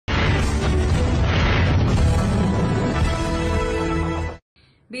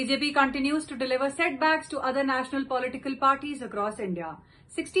BJP continues to deliver setbacks to other national political parties across India.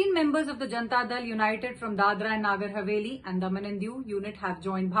 16 members of the Janata Dal United from Dadra and Nagar Haveli and Daman and Diu unit have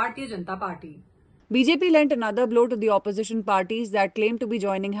joined Bharatiya Janata Party. BJP lent another blow to the opposition parties that claim to be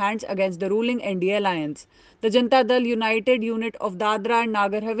joining hands against the ruling NDA alliance. The Janata Dal United unit of Dadra and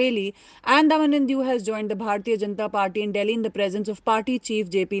Nagar Haveli and Daman and Diu has joined the Bharatiya Janata Party in Delhi in the presence of party chief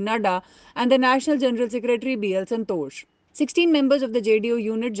JP Nadda and the National General Secretary BL Santosh. 16 members of the JDU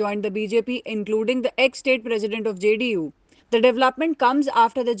unit joined the BJP, including the ex-state president of JDU. The development comes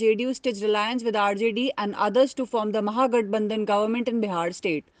after the JDU stitched alliance with RJD and others to form the Mahagathbandhan government in Bihar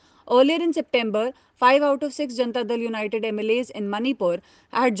state. Earlier in September, 5 out of 6 Janata Dal United MLAs in Manipur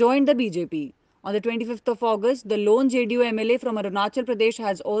had joined the BJP. On the 25th of August, the lone JDU MLA from Arunachal Pradesh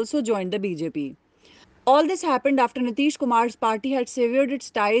has also joined the BJP. All this happened after Nitish Kumar's party had severed its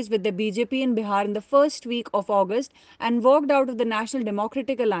ties with the BJP in Bihar in the first week of August and walked out of the National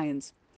Democratic Alliance.